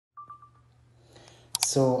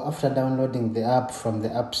So after downloading the app from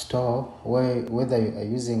the App Store, whether you are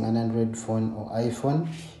using an Android phone or iPhone,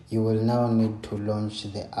 you will now need to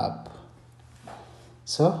launch the app.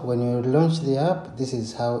 So when you launch the app, this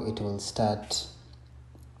is how it will start.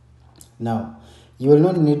 Now, you will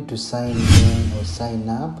not need to sign in or sign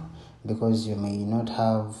up because you may not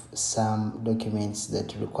have some documents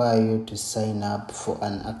that require you to sign up for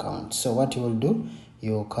an account. So what you will do,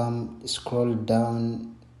 you will scroll down,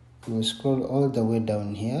 you will scroll all the way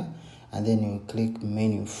down here, and then you will click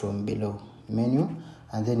menu from below, menu,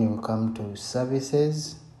 and then you will come to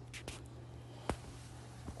services.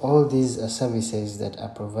 All these are services that are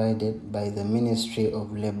provided by the Ministry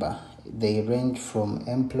of Labor. They range from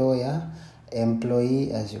employer,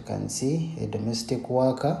 employee, as you can see, a domestic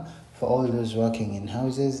worker, for all those working in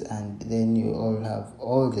houses, and then you all have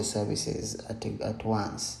all the services at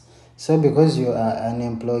once. So because you are an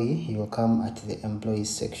employee, you will come at the employee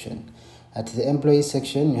section. At the employee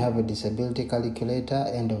section, you have a disability calculator,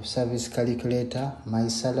 end of service calculator, my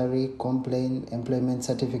salary, complaint, employment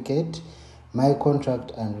certificate, my contract,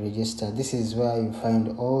 and register. This is where you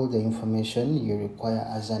find all the information you require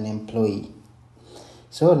as an employee.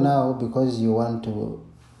 So now, because you want to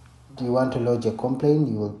lodge a complaint,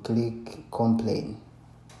 you will click complaint.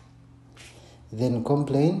 Then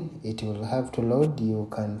complaint, it will have to load. You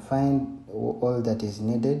can find all that is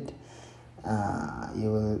needed.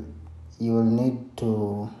 You will need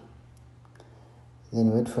to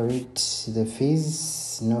then wait for it. The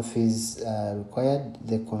fees, no fees are required.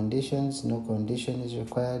 The conditions, no condition is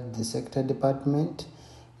required. The sector department,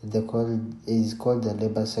 is called the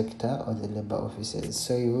labor sector or the labor offices.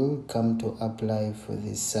 So you will come to apply for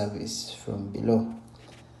this service from below.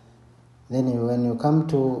 Then when you come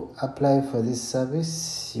to apply for this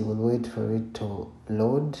service, you will wait for it to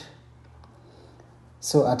load.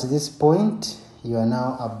 So at this point, you are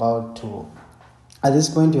now at this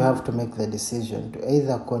point, you have to make the decision to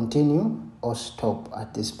either continue or stop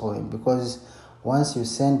at this point, because once you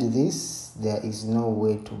send this, there is no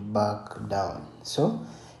way to back down. So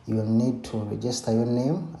you will need to register your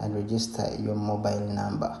name and register your mobile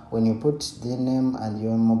number. When you put the name and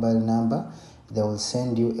your mobile number, they will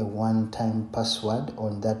send you a one-time password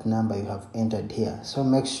on that number you have entered here. So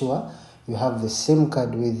make sure you have the SIM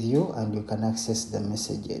card with you and you can access the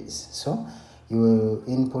messages. So you will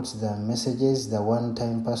input the messages, the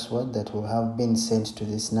one-time password that will have been sent to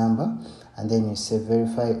this number, and then you say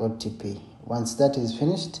verify OTP. Once that is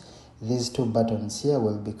finished, these two buttons here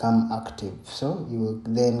will become active. So you will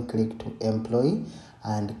then click to employee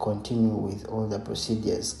and continue with all the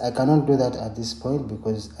procedures. I cannot do that at this point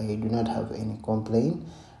because I do not have any complaint.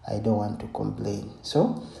 I don't want to complain.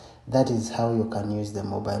 So that is how you can use the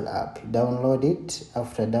mobile app. Download it.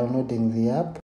 After downloading the app,